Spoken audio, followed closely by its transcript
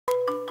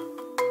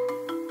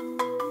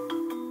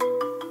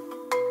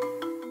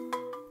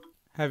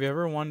Have you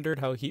ever wondered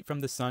how heat from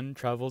the sun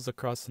travels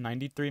across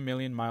 93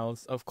 million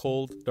miles of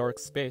cold, dark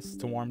space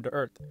to warm the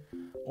earth?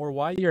 Or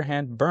why your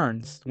hand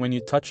burns when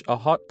you touch a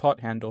hot pot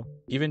handle,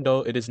 even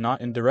though it is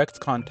not in direct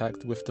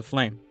contact with the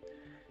flame?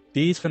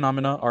 These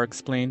phenomena are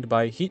explained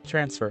by heat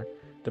transfer,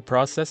 the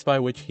process by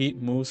which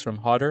heat moves from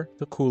hotter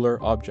to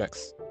cooler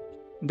objects.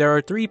 There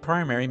are three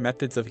primary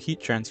methods of heat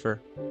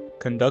transfer: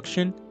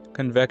 conduction,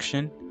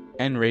 convection,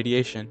 and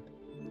radiation.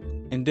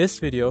 In this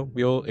video,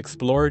 we will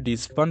explore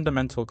these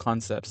fundamental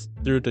concepts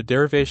through the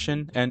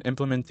derivation and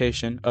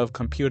implementation of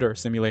computer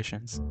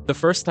simulations. The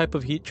first type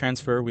of heat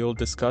transfer we will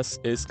discuss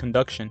is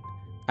conduction.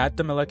 At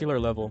the molecular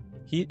level,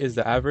 heat is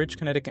the average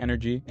kinetic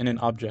energy in an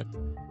object.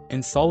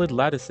 In solid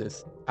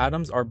lattices,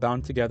 atoms are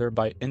bound together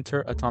by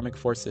interatomic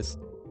forces.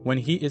 When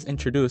heat is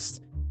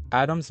introduced,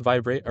 atoms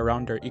vibrate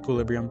around their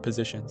equilibrium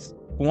positions.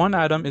 One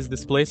atom is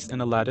displaced in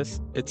a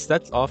lattice, it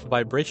sets off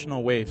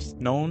vibrational waves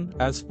known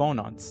as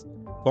phonons.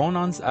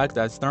 Phonons act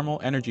as thermal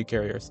energy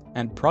carriers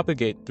and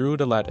propagate through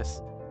the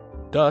lattice.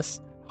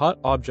 Thus, hot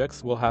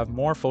objects will have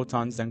more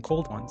photons than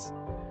cold ones.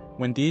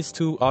 When these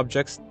two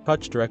objects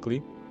touch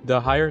directly,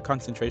 the higher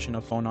concentration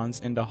of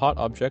phonons in the hot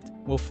object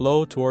will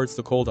flow towards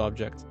the cold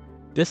object.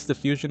 This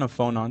diffusion of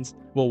phonons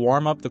will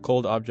warm up the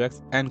cold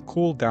object and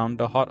cool down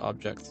the hot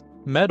object.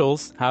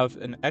 Metals have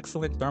an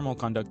excellent thermal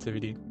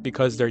conductivity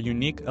because their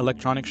unique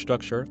electronic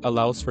structure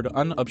allows for the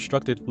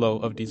unobstructed flow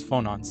of these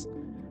phonons.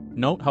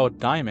 Note how a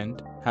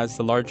diamond has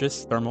the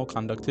largest thermal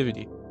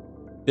conductivity.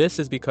 This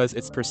is because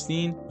its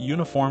pristine,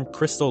 uniform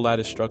crystal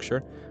lattice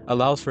structure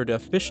allows for the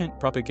efficient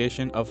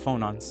propagation of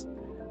phonons.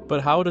 But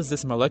how does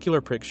this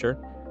molecular picture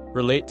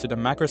relate to the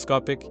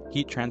macroscopic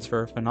heat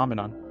transfer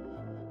phenomenon?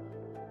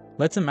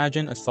 Let's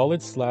imagine a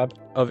solid slab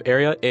of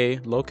area A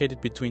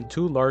located between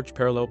two large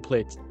parallel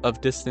plates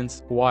of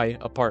distance y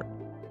apart.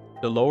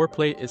 The lower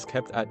plate is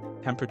kept at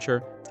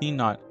temperature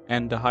T0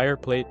 and the higher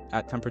plate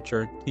at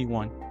temperature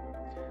T1.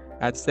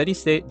 At steady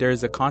state, there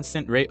is a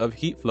constant rate of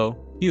heat flow,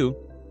 Q,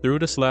 through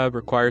the slab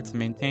required to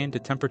maintain the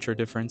temperature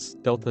difference,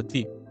 delta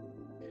T.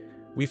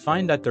 We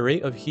find that the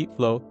rate of heat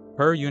flow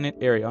per unit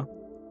area,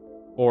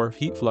 or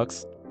heat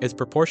flux, is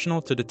proportional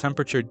to the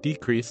temperature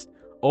decrease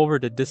over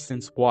the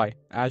distance y,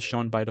 as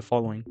shown by the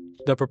following.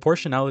 The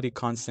proportionality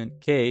constant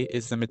K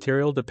is the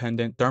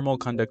material-dependent thermal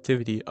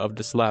conductivity of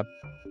the slab,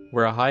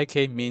 where a high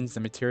K means the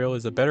material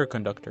is a better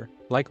conductor,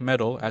 like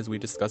metal as we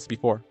discussed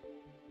before.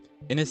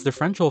 In its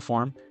differential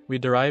form, we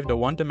derived a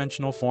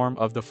one-dimensional form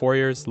of the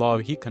Fourier's law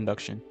of heat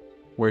conduction,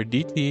 where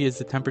dt is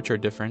the temperature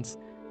difference,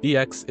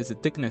 dx is the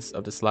thickness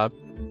of the slab,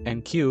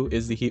 and q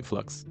is the heat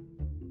flux.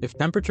 If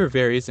temperature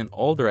varies in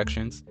all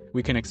directions,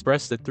 we can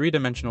express the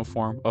three-dimensional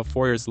form of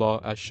Fourier's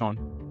law as shown.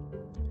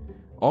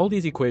 All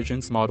these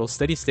equations model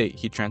steady-state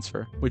heat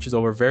transfer, which is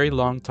over very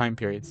long time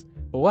periods.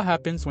 But what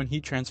happens when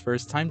heat transfer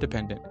is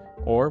time-dependent,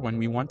 or when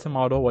we want to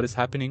model what is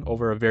happening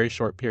over a very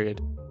short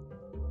period?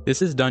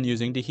 This is done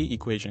using the heat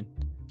equation.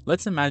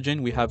 Let's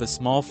imagine we have a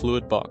small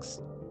fluid box.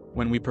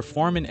 When we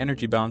perform an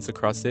energy balance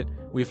across it,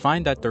 we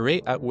find that the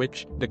rate at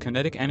which the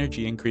kinetic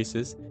energy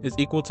increases is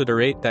equal to the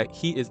rate that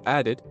heat is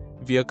added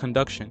via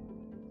conduction.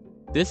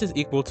 This is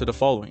equal to the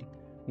following,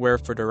 where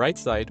for the right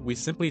side, we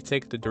simply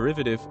take the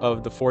derivative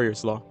of the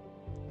Fourier's law.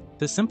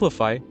 To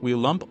simplify, we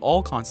lump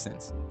all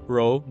constants,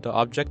 ρ, the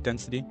object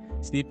density,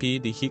 Cp,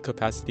 the heat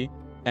capacity,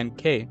 and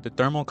K, the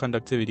thermal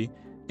conductivity,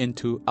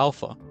 into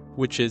alpha,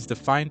 which is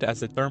defined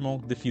as the thermal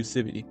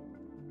diffusivity.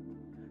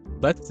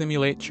 Let's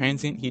simulate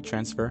transient heat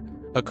transfer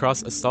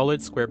across a solid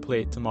square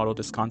plate to model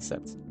this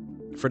concept.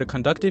 For the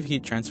conductive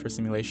heat transfer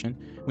simulation,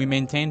 we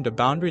maintain the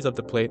boundaries of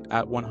the plate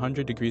at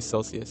 100 degrees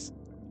Celsius,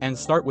 and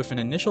start with an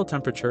initial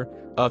temperature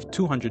of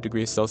 200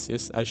 degrees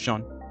Celsius as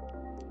shown.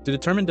 To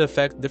determine the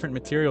effect different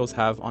materials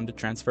have on the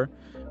transfer,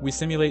 we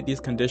simulate these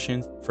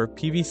conditions for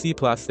PVC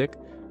plastic,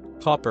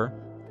 copper,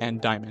 and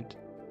diamond.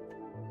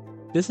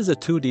 This is a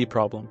 2D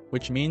problem,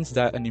 which means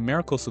that a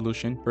numerical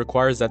solution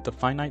requires that the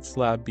finite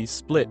slab be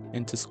split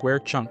into square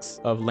chunks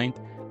of length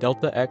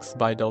delta x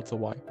by delta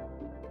y.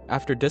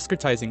 After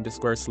discretizing the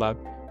square slab,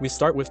 we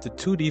start with the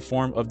 2D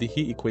form of the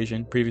heat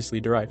equation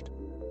previously derived.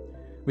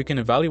 We can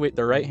evaluate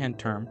the right-hand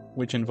term,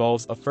 which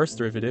involves a first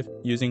derivative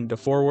using the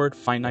forward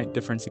finite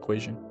difference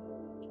equation.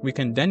 We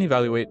can then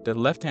evaluate the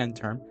left-hand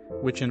term,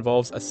 which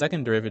involves a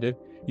second derivative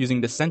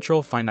using the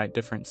central finite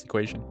difference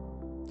equation.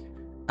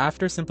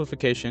 After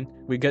simplification,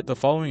 we get the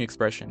following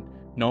expression,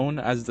 known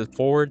as the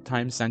forward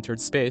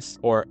time-centered space,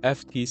 or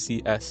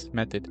FTCS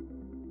method,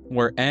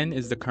 where n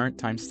is the current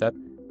time step,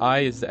 I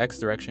is the x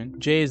direction,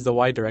 j is the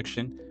y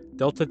direction,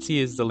 delta t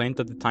is the length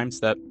of the time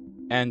step,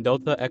 and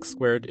delta x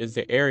squared is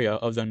the area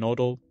of the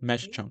nodal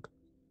mesh chunk.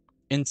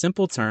 In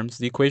simple terms,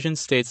 the equation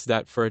states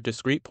that for a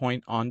discrete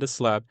point on the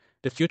slab,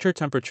 the future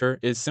temperature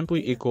is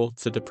simply equal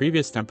to the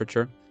previous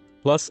temperature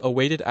plus a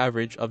weighted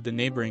average of the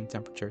neighboring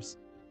temperatures.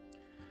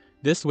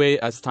 This way,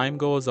 as time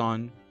goes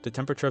on, the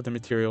temperature of the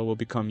material will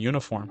become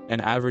uniform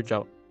and average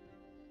out.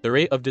 The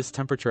rate of this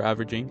temperature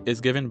averaging is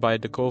given by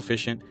the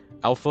coefficient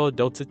alpha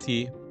delta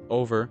t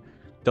over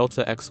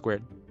delta x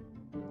squared.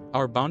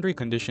 Our boundary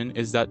condition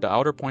is that the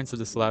outer points of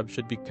the slab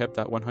should be kept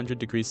at 100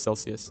 degrees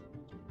Celsius.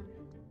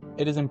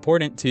 It is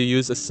important to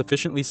use a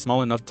sufficiently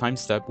small enough time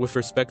step with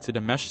respect to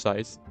the mesh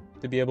size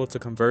to be able to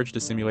converge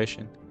the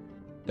simulation.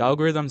 The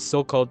algorithm's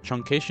so-called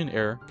truncation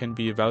error can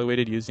be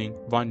evaluated using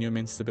von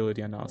Neumann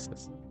stability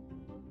analysis.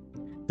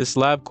 The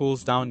slab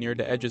cools down near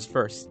the edges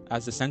first,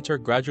 as the center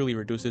gradually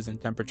reduces in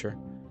temperature.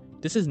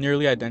 This is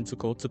nearly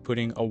identical to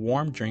putting a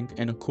warm drink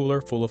in a cooler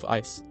full of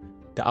ice.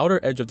 The outer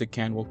edge of the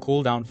can will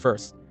cool down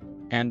first,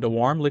 and the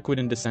warm liquid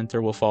in the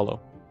center will follow.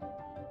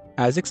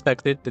 As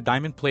expected, the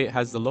diamond plate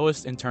has the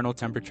lowest internal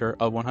temperature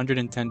of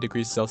 110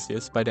 degrees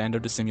Celsius by the end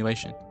of the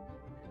simulation.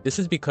 This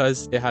is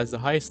because it has the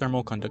highest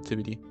thermal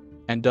conductivity,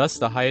 and thus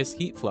the highest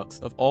heat flux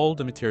of all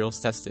the materials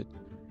tested.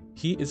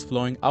 Heat is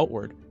flowing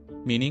outward,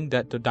 meaning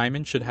that the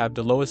diamond should have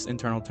the lowest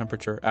internal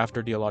temperature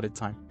after the allotted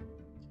time.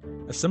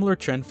 A similar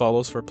trend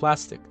follows for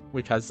plastic,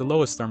 which has the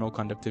lowest thermal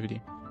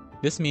conductivity.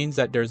 This means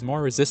that there is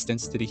more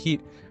resistance to the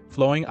heat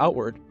flowing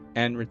outward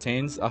and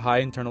retains a high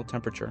internal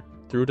temperature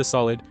through the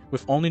solid,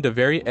 with only the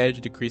very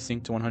edge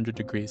decreasing to 100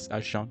 degrees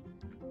as shown.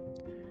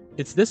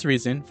 It's this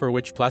reason for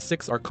which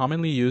plastics are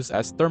commonly used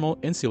as thermal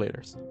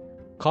insulators.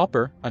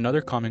 Copper,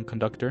 another common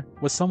conductor,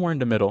 was somewhere in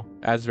the middle,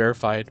 as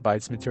verified by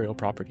its material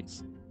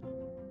properties.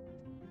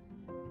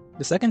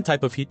 The second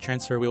type of heat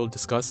transfer we will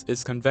discuss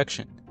is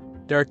convection.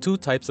 There are two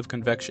types of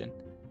convection.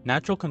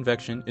 Natural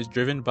convection is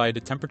driven by the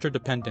temperature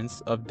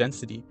dependence of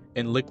density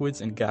in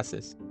liquids and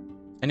gases.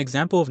 An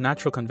example of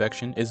natural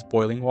convection is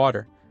boiling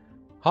water.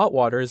 Hot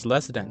water is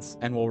less dense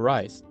and will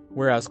rise,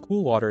 whereas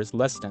cool water is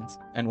less dense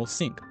and will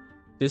sink.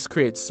 This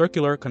creates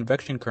circular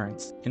convection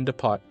currents in the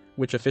pot,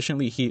 which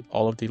efficiently heat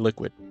all of the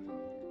liquid.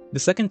 The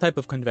second type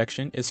of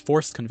convection is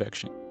forced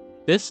convection.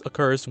 This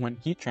occurs when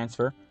heat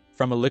transfer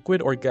from a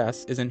liquid or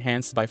gas is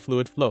enhanced by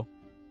fluid flow.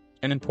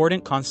 An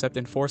important concept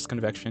in forced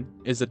convection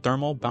is the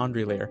thermal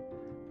boundary layer.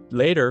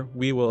 Later,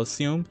 we will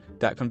assume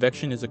that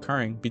convection is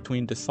occurring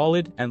between the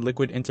solid and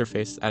liquid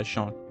interface as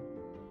shown.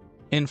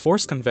 In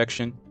forced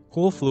convection,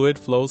 cool fluid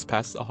flows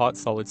past a hot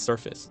solid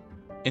surface.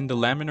 In the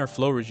laminar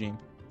flow regime,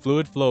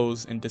 fluid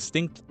flows in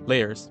distinct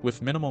layers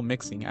with minimal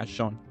mixing as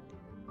shown.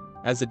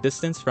 As the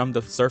distance from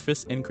the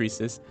surface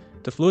increases,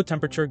 the fluid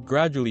temperature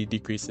gradually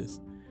decreases.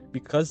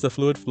 Because the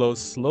fluid flows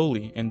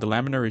slowly in the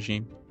laminar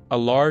regime, a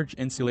large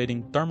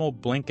insulating thermal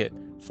blanket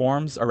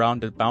forms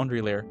around the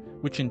boundary layer,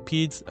 which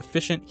impedes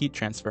efficient heat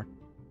transfer.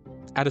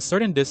 At a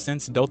certain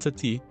distance, delta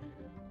T,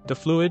 the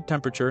fluid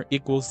temperature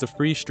equals the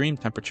free stream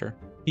temperature,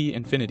 T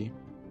infinity.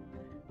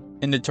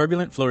 In the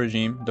turbulent flow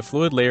regime, the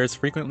fluid layers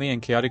frequently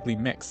and chaotically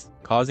mix,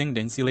 causing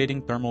the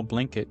insulating thermal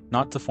blanket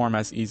not to form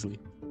as easily.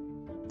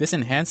 This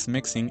enhanced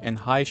mixing and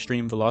high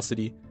stream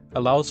velocity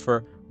allows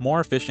for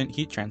more efficient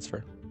heat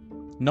transfer.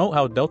 Note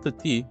how delta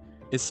T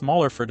is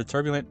smaller for the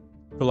turbulent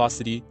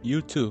velocity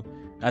U2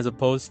 as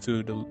opposed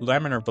to the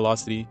laminar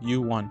velocity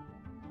U1.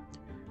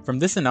 From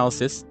this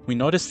analysis, we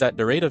notice that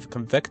the rate of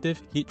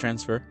convective heat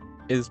transfer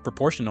is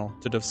proportional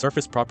to the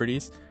surface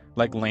properties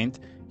like length,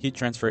 heat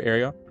transfer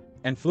area,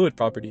 and fluid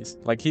properties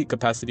like heat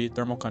capacity,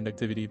 thermal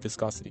conductivity,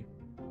 viscosity.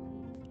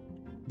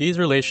 These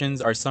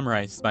relations are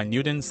summarized by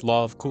Newton's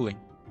law of cooling,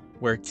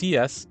 where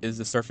Ts is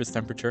the surface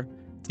temperature,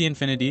 T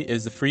infinity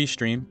is the free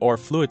stream or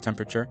fluid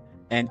temperature,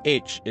 and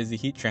H is the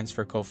heat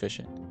transfer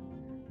coefficient.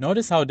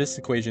 Notice how this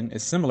equation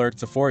is similar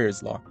to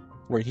Fourier's law,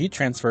 where heat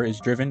transfer is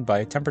driven by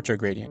a temperature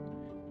gradient.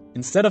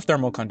 Instead of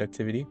thermal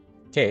conductivity,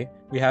 K,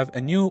 we have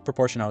a new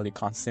proportionality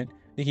constant,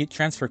 the heat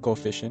transfer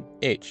coefficient,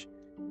 H.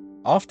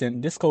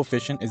 Often, this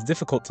coefficient is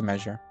difficult to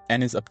measure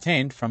and is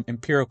obtained from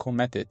empirical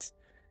methods.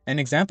 An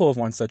example of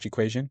one such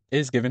equation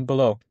is given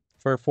below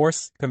for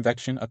forced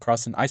convection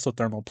across an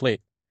isothermal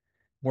plate,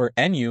 where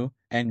Nu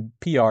and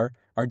Pr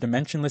are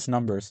dimensionless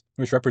numbers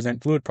which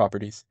represent fluid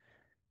properties.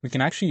 We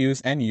can actually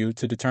use Nu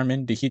to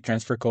determine the heat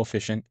transfer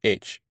coefficient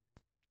H.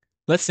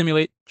 Let's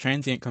simulate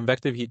transient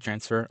convective heat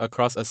transfer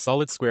across a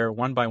solid square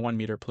 1 by 1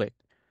 meter plate.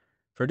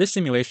 For this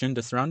simulation,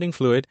 the surrounding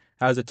fluid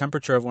has a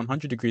temperature of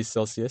 100 degrees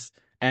Celsius,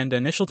 and the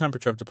initial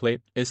temperature of the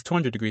plate is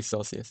 200 degrees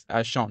Celsius,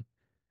 as shown.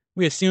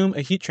 We assume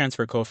a heat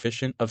transfer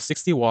coefficient of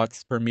 60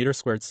 watts per meter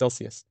squared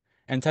Celsius,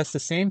 and test the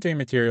same three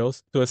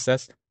materials to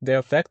assess the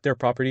effect their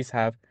properties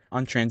have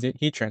on transient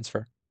heat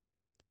transfer.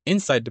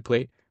 Inside the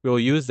plate, we will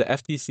use the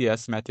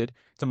FTCS method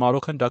to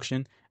model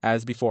conduction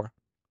as before.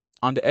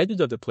 On the edges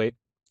of the plate,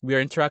 we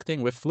are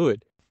interacting with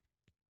fluid.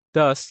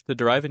 Thus, to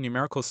derive a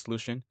numerical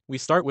solution, we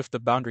start with the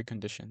boundary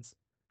conditions.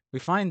 We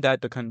find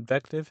that the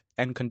convective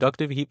and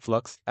conductive heat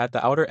flux at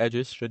the outer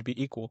edges should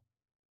be equal.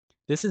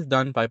 This is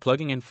done by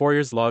plugging in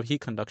Fourier's law of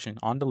heat conduction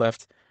on the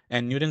left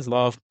and Newton's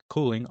law of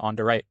cooling on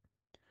the right.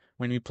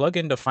 When we plug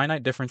in the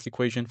finite difference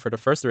equation for the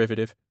first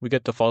derivative, we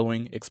get the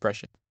following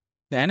expression.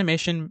 The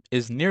animation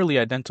is nearly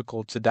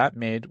identical to that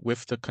made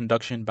with the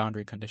conduction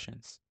boundary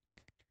conditions.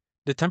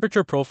 The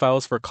temperature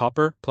profiles for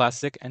copper,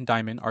 plastic, and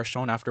diamond are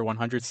shown after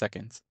 100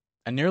 seconds.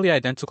 A nearly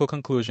identical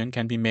conclusion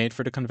can be made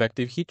for the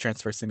convective heat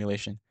transfer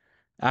simulation.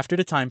 After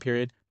the time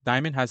period,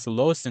 diamond has the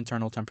lowest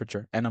internal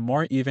temperature and a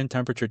more even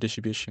temperature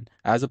distribution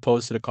as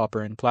opposed to the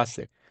copper and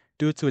plastic,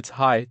 due to its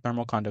high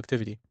thermal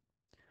conductivity.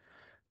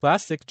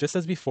 Plastic, just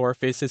as before,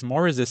 faces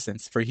more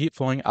resistance for heat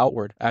flowing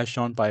outward as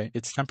shown by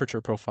its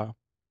temperature profile.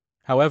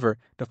 However,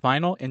 the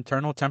final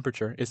internal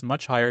temperature is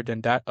much higher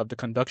than that of the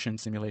conduction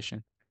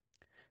simulation.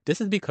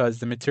 This is because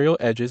the material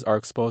edges are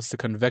exposed to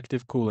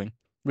convective cooling,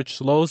 which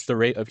slows the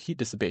rate of heat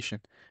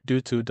dissipation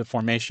due to the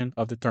formation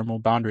of the thermal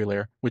boundary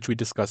layer, which we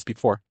discussed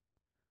before.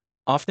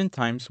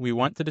 Oftentimes, we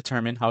want to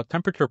determine how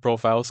temperature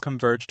profiles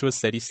converge to a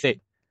steady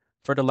state.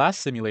 For the last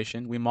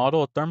simulation, we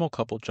model a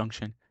thermocouple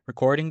junction,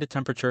 recording the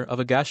temperature of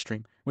a gas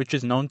stream, which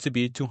is known to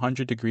be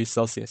 200 degrees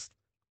Celsius.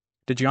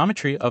 The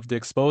geometry of the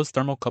exposed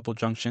thermocouple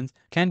junctions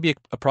can be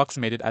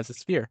approximated as a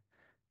sphere.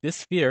 This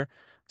sphere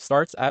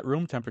starts at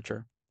room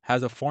temperature,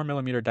 has a 4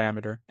 mm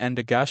diameter, and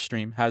the gas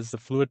stream has the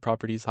fluid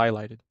properties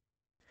highlighted.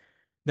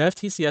 The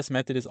FTCS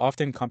method is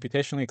often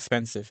computationally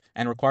expensive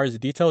and requires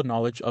detailed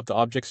knowledge of the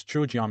object's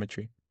true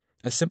geometry.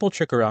 A simple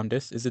trick around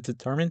this is to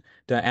determine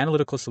the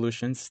analytical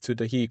solutions to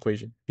the Heat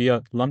equation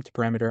via lumped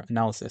parameter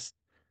analysis.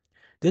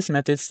 This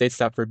method states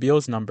that for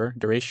Beal's number,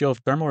 the ratio of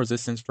thermal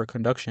resistance for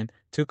conduction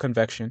to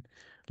convection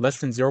less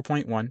than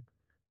 0.1,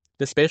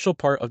 the spatial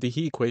part of the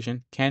Heat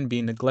equation can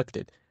be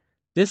neglected.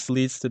 This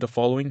leads to the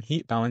following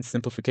heat balance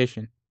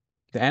simplification.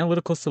 The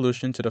analytical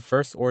solution to the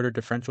first-order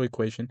differential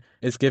equation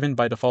is given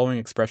by the following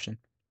expression.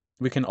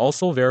 We can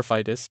also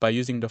verify this by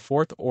using the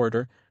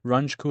fourth-order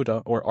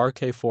Runge-Kutta or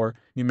RK4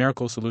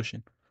 numerical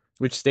solution,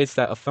 which states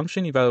that a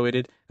function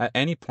evaluated at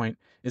any point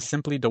is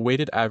simply the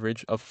weighted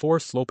average of 4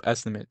 slope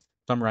estimates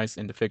summarized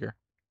in the figure.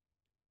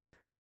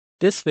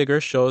 This figure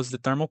shows the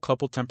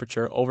thermocouple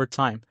temperature over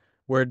time,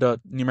 where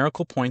the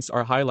numerical points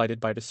are highlighted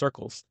by the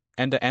circles,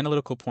 and the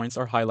analytical points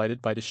are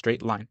highlighted by the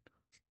straight line.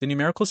 The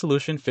numerical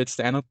solution fits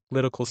the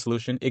analytical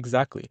solution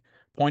exactly,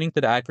 pointing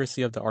to the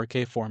accuracy of the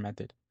RK4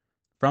 method.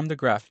 From the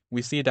graph,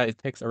 we see that it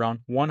takes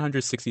around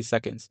 160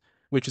 seconds,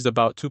 which is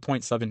about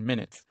 2.7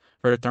 minutes,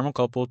 for the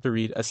thermocouple to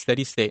read a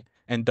steady state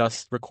and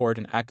thus record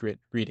an accurate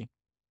reading.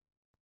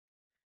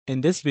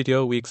 In this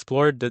video, we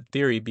explored the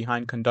theory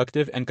behind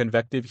conductive and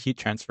convective heat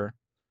transfer.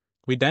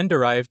 We then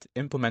derived,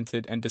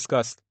 implemented, and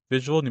discussed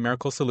visual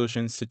numerical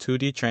solutions to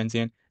 2D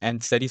transient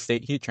and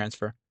steady-state heat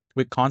transfer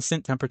with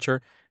constant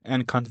temperature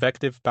and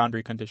convective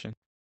boundary conditions.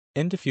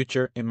 In the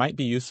future, it might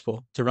be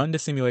useful to run the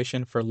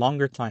simulation for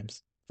longer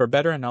times for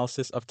better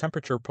analysis of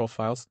temperature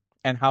profiles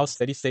and how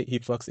steady-state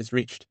heat flux is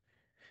reached.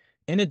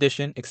 In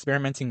addition,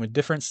 experimenting with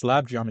different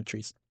slab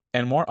geometries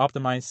and more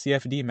optimized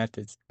CFD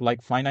methods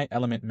like finite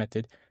element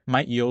method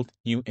might yield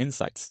new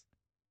insights.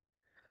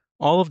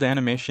 All of the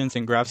animations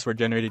and graphs were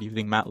generated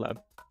using MATLAB.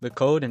 The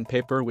code and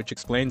paper which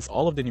explains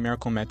all of the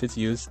numerical methods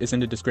used is in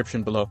the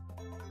description below.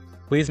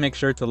 Please make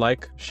sure to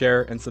like,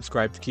 share, and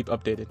subscribe to keep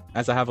updated,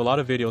 as I have a lot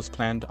of videos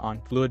planned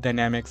on fluid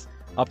dynamics,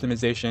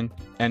 optimization,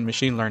 and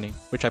machine learning,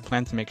 which I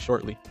plan to make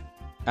shortly.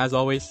 As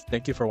always,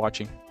 thank you for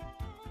watching.